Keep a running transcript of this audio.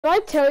I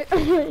tell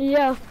you,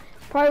 yeah,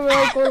 probably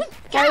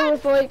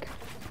was like,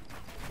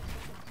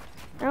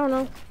 I don't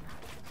know,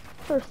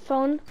 for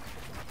fun.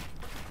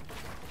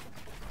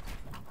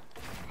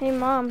 Hey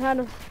mom, how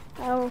did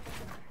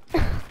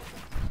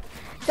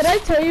I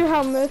tell you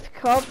how Miss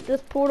Cup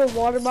just pulled a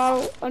water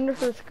bottle under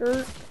her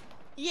skirt?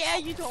 Yeah,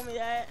 you told me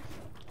that.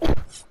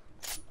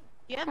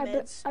 You have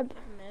meds.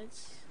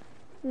 Meds.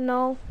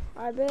 No,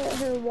 I bet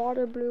her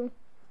water blew.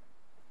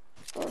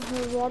 Or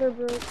her water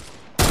broke.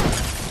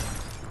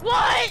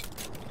 What?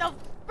 The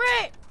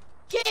frick?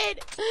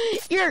 Kid,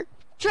 you're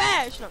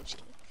trash. No, I'm just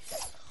kidding.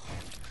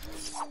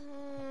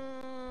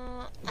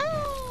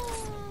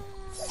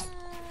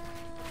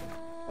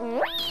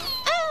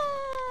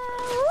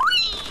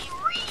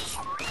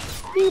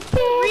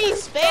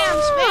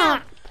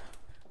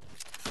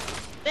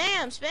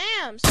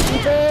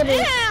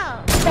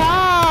 Spam.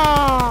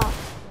 Stop!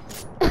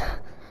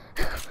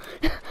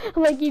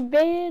 Like you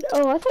bad?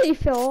 Oh, I thought you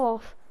fell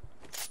off.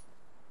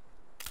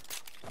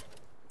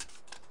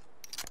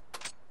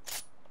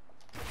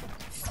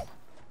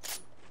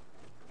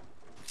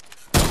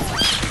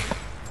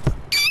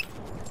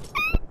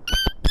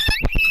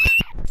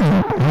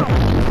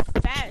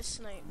 Fast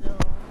snipe though.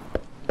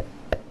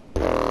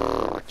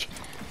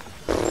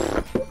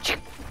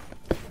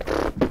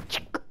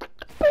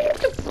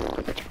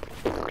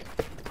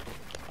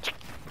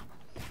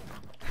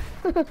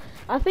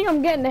 I think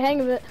I'm getting the hang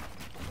of it.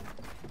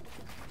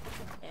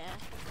 Yeah.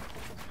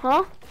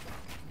 Huh?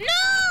 No!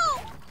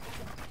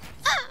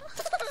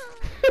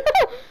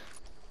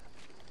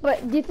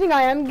 But do you think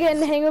I am getting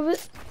the hang of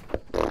it?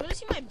 Let me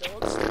see my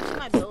builds.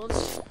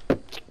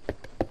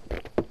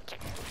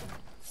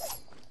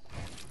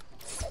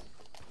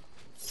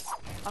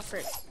 Oh,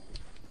 frick.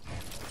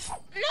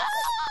 No!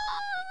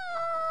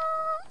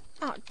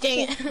 Oh,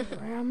 dang it.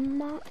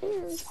 Grandma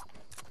is.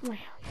 Wow.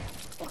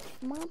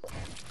 Mom.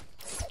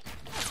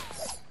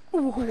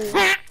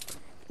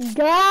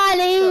 Got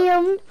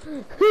him!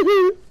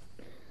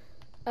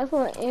 That's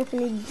what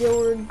Anthony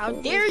Dillard. How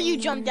dare you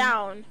jump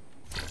down?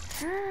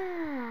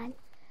 God.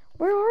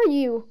 Where are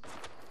you?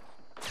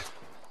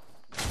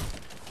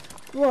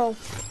 Whoa.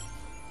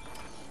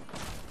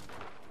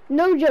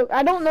 No joke,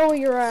 I don't know where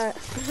you're at.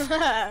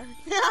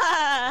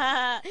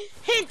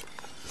 Hint!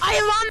 I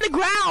am on the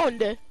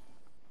ground!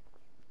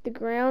 The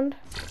ground?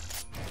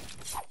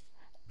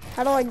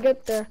 How do I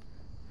get there?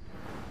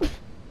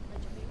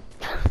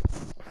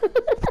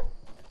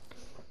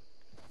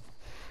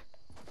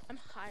 I'm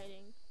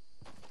hiding.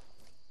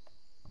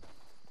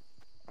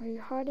 Are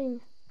you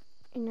hiding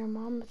in your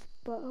mom's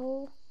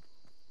butthole?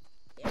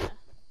 Yeah.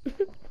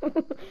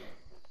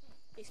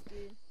 It's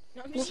good.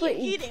 No, I'm just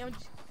kidding. I'm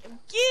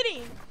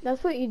kidding.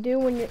 That's what you do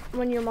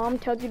when your mom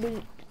tells you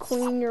to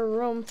clean your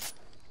room.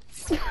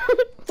 Yeah.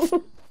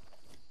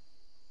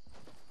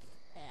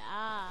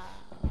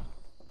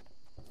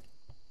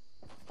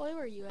 Boy,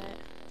 where are you at?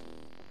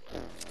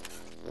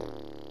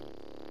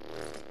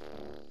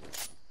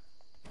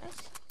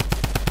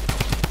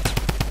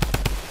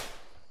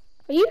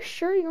 Are you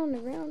sure you're on the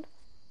ground?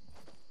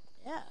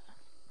 Yeah.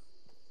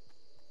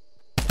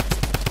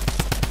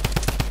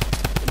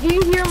 Do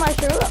you hear my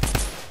shot?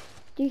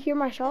 Do you hear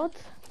my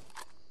shots?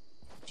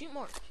 Shoot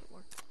more.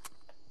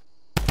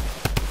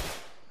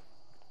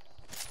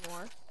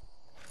 More.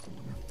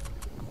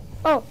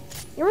 Oh,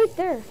 you're right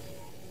there.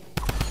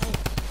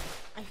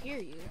 I hear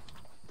you.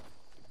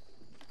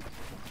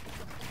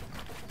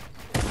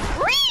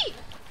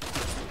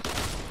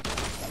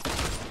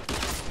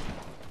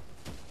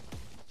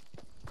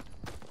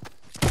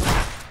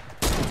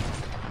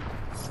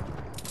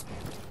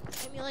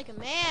 Hit me like a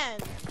man,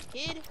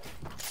 kid.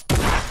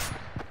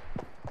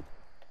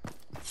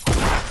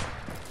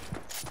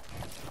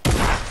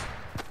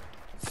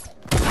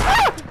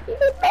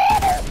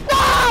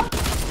 Stop!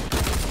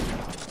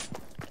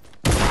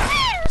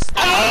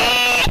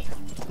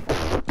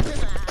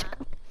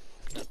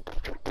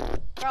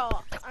 Bro,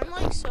 I'm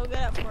like so good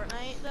at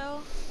Fortnite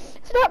though.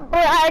 Stop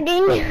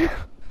bragging.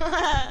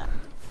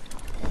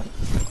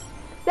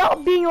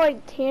 Stop being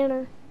like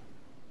Tanner.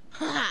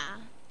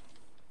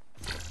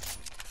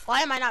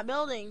 Why am I not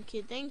building,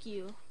 kid? Thank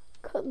you.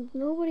 Cause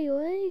nobody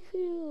likes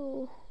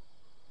you.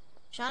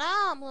 Shut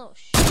up, little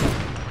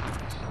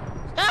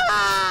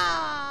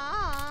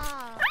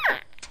Ah!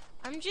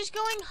 I'm just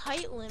going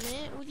height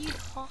limit. What are you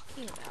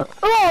talking about?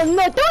 Oh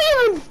no,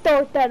 don't even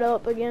start that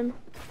up again.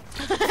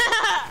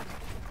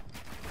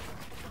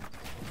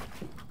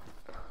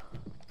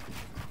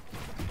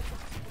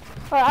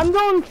 Alright, I'm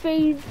going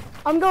FaZe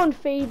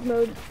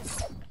mode.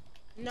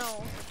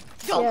 No.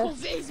 Don't go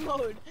FaZe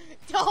mode.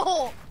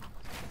 Don't.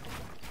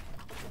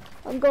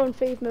 I'm going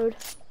FaZe mode.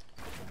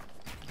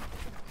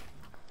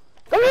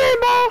 Come here,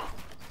 bro!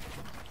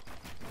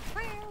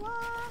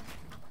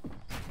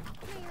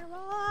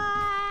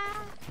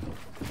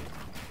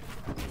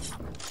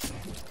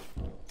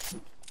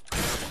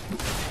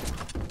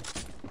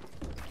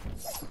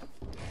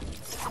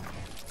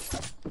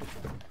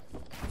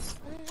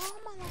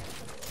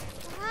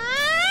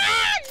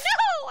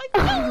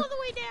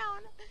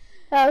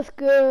 That's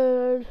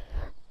good.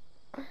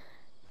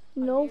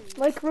 No,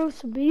 like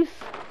roast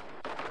beef.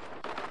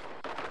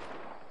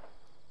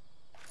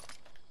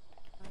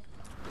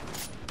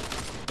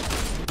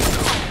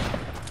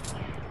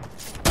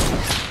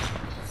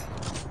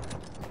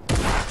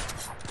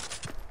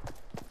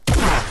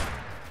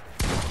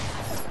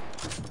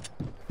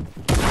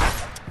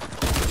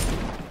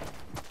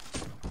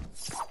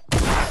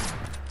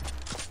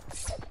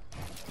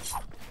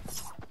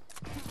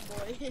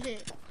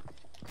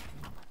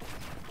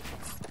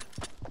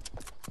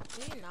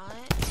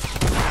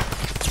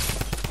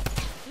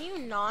 Can you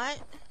not?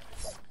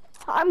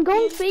 I'm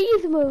going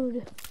FaZe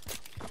mode.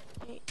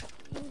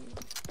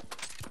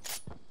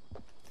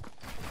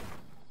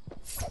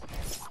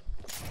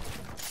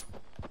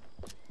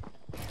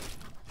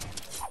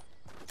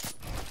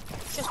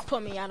 Just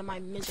put me out of my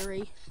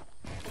misery.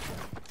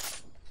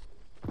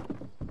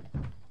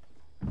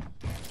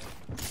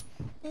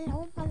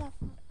 Hello, motherfucker.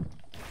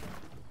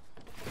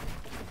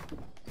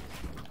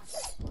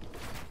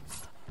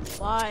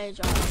 Why,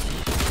 Josh?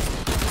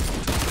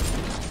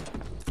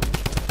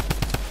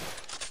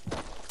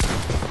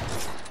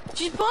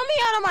 Just put me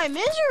out of my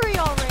misery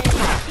already,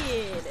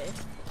 kid.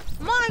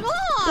 My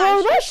God!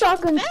 Bro, that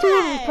shotgun's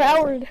too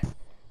overpowered.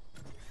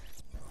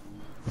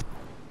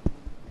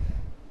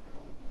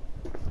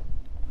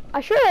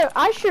 I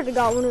should have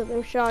got one of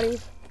those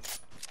shotties.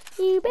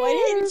 Why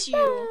didn't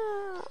you?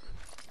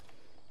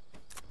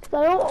 Cause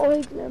I don't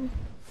like them.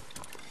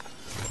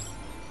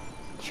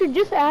 Should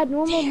just add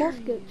normal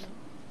muskets.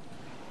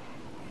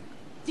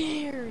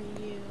 Dare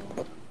you?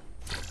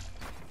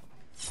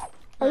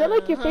 Are they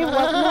like your favorite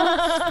weapon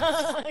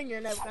now?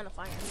 You're never gonna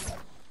find me.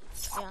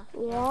 Yeah.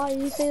 Why do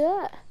you say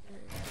that?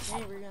 You're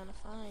never gonna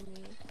find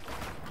me.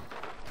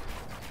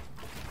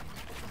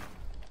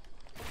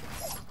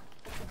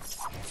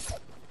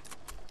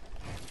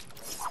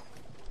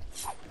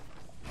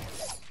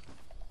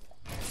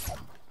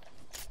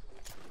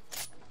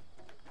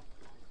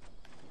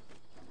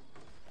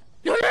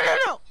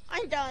 No!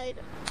 I died.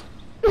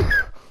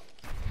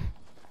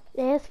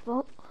 That's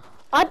fun.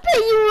 I bet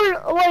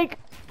you were like,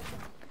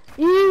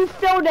 you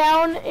fell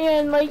down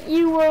and like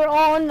you were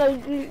on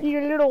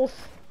your little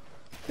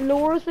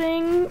floor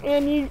thing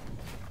and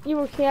you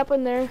were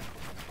camping there.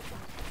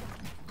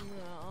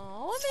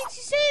 No, what makes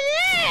you say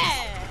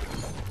that?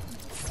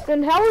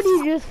 Then how would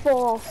you just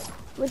fall?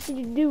 What did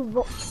you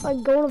do?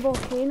 Like go in a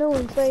volcano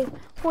and say,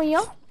 "Oh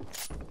yeah."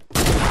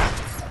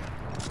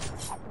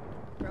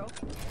 Bro.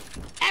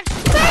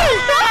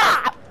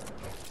 Stop!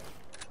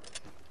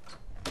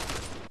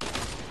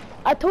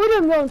 I told you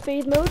I'm going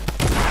FaZe mode.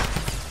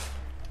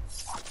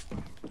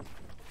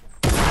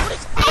 What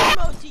is FaZe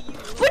mode to you?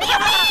 What do you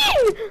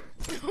mean?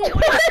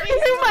 What is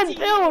FaZe mode my to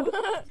build.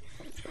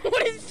 you?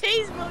 What is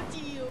FaZe mode to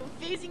you?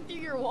 Phasing through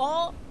your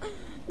wall?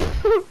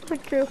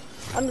 True.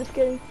 I'm just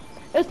kidding.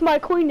 It's my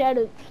queen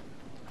edits.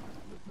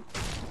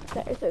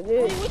 That is so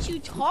good. Wait, what you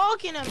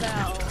talking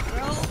about,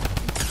 bro?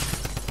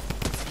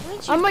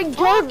 What you I'm like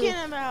talking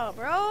Jarvis. about,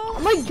 bro?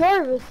 I'm like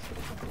Jarvis.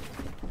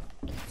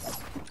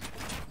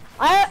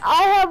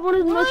 I have one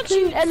of the most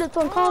clean edits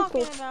on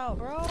console. What you talking about,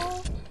 bro?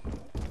 What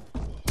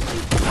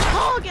you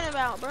talking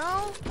about,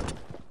 bro?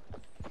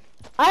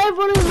 I have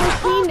one of the most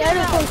clean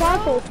edits on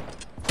console.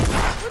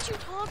 What you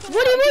talking about?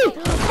 What do you mean?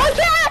 My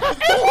God! What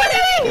do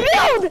you mean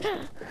build?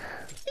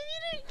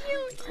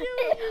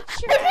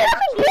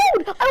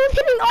 Build! I was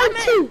hitting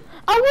R2.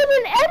 I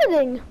wasn't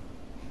editing.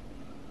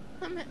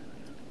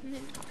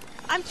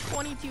 I'm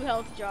 22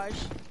 health, Josh.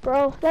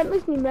 Bro, that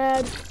makes me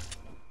mad.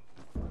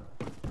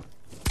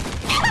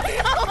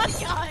 Oh my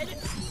God!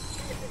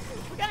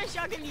 What kind of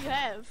shotgun do you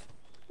have?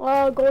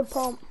 Gold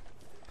pump.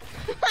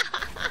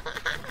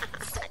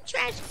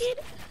 Trash kid.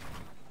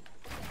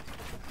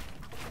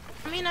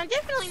 I mean, I'm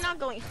definitely not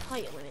going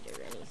height limit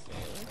or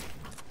anything.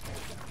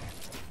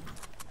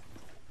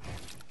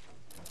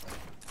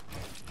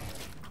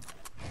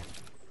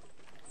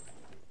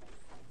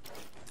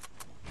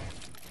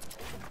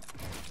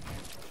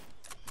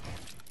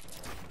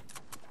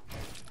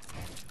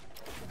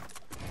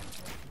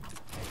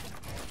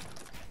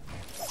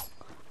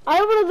 I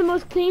have one of the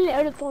most clean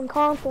edits on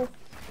console.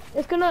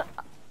 It's gonna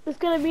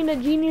be in a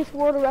Genius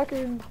World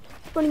Record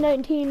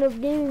 2019 of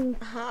gaming.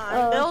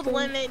 I'm build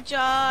limit,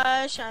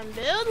 Josh. I'm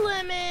build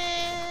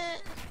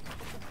limit.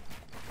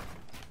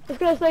 It's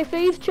gonna say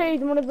FaZe Chase,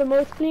 one of the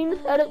most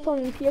cleanest edits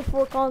on the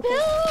PS4 console.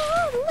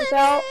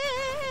 Without,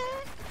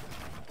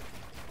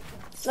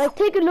 like,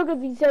 take a look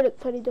at these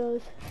edits that he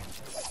does.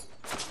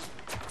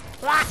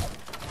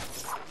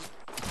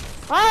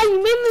 Ah, you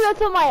made me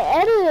mess up my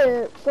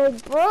edits,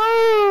 like,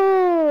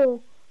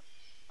 bro.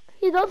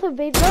 He's also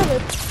FaZe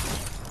Jarvis.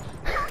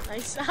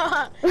 Nice.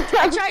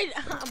 I tried,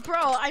 bro.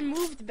 I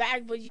moved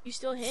back, but you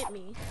still hit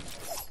me.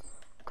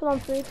 Cause I'm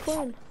FaZe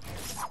Clan.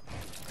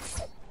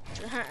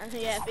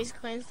 Yeah, FaZe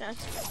Clan's not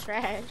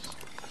trash.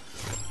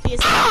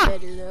 TSM is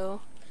better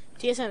though.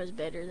 TSM is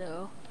better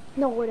though.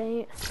 No, it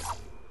ain't.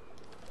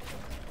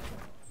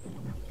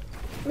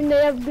 I mean,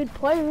 they have good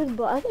players,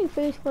 but I think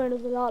FaZe Clan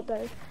is a lot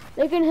better.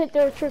 They can hit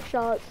their trick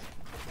shots.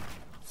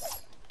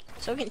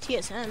 So can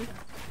TSM.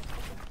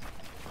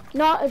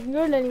 not as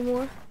good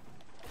anymore.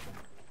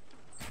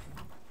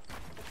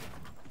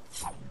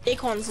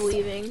 Acorn's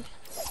leaving.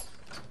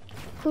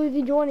 So is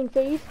he joining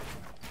FaZe?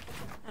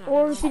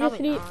 Or is he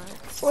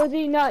or is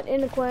he not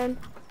in a clan?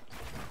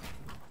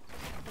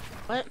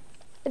 What?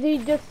 Is he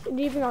just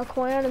leaving our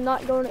clan and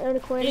not going in a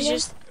clan again?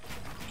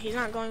 He's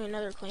not going to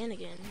another clan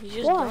again. He's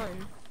just Why?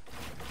 done.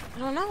 I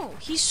don't know.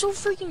 He's so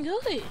freaking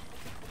good.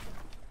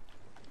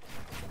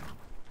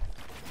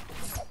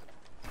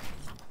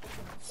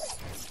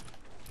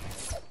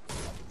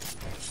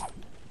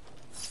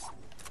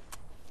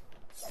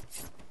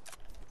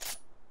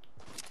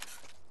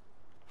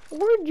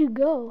 Where'd you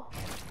go?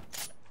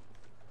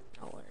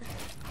 Nowhere.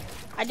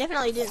 I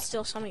definitely didn't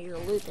steal some of your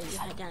loot that you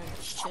had down in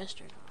this chest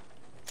or not.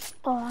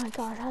 Oh my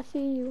god, I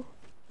see you.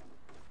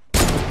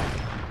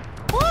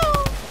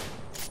 Whoa!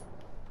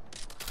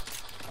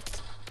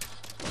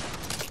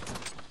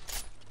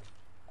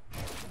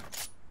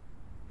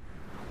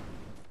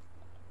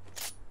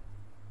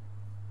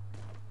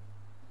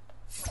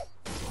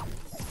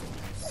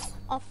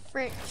 Oh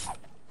frick.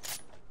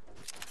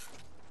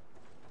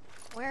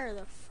 Where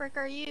the frick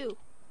are you?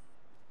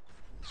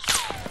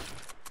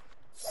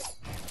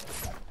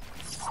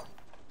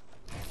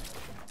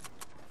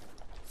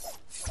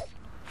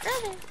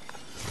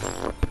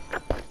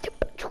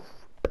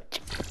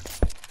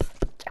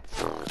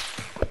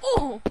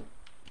 Oh!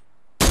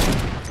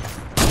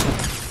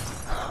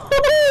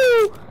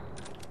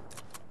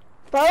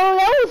 Bro,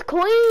 that was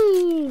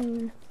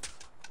clean.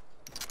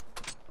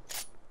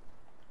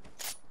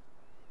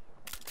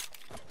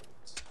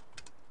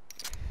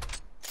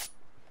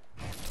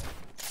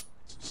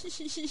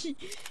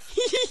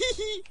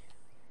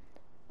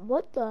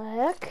 What the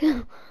heck? What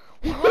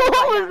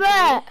was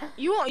that?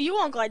 You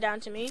won't glide down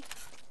to me.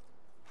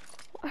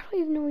 I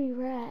don't even know where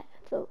you're at.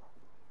 So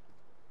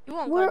You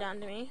won't glide down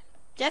to me.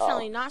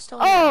 Definitely not still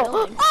in the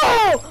building.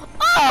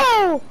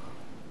 Oh!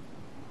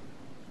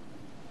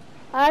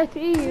 I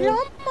see you.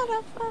 No,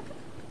 motherfucker.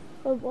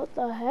 Oh, what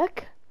the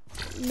heck?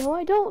 No,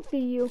 I don't see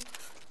you.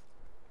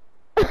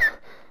 Is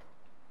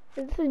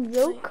this a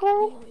joke,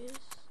 Carl?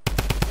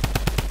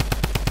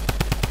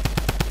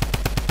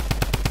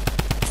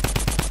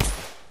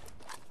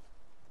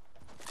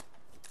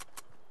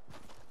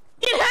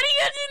 Dude, how do you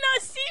guys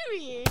not see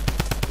me?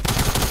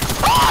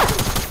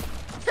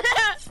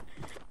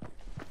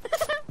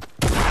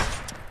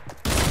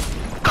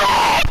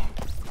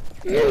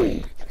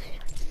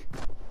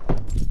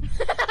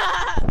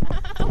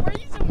 Why are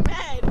you so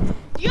mad?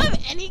 Do you have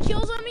any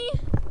kills on me?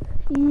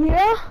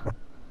 Yeah.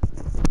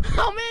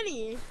 How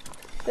many?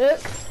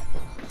 6.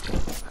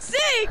 6!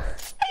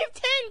 I have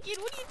 10, kid.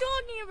 What are you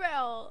talking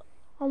about?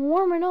 I'm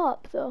warming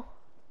up, so.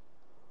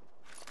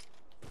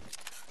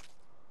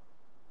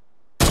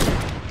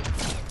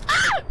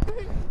 Ah!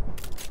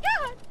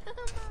 God!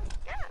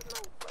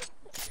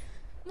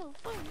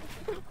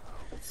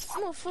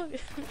 Motherfucker.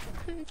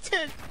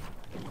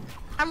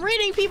 I'm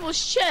reading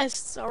people's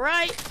chests,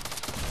 alright?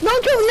 No.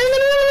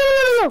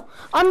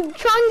 I'm trying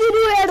to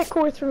do an edit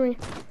course for me.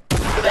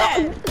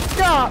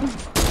 Stop.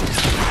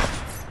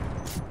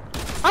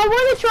 I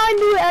want to try and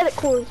do an edit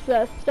course,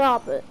 Beth.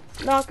 Stop it.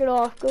 Knock it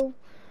off. Go.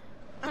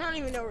 I don't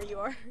even know where you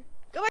are.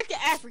 Go back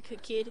to Africa,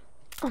 kid.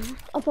 I'm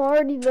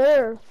already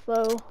there,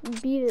 so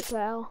beat it,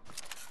 pal.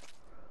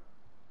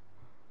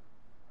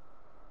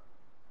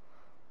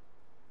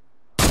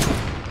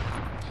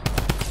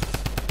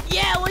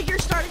 Yeah, like you're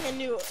starting a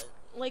new,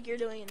 like you're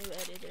doing a new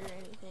edit or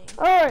anything.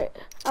 Alright,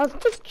 I was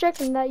just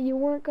checking that you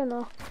weren't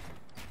gonna,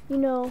 you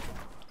know.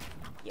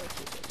 Yo,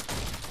 kid.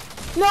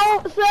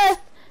 No, Seth!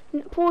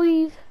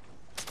 Please.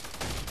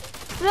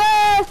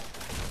 Seth!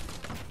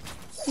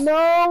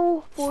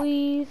 No,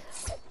 please.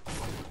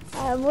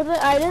 I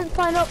didn't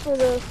sign up for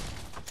this.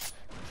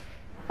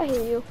 I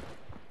hate you.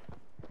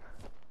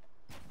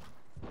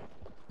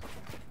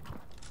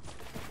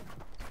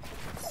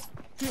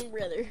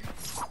 Brother.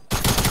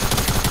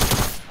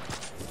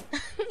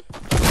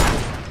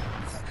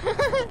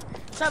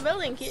 Stop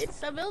building, kid.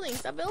 Stop building.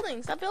 Stop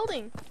building. Stop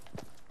building.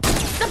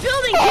 Stop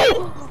building, kid!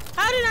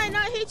 How did I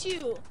not hit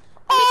you?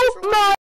 Oh my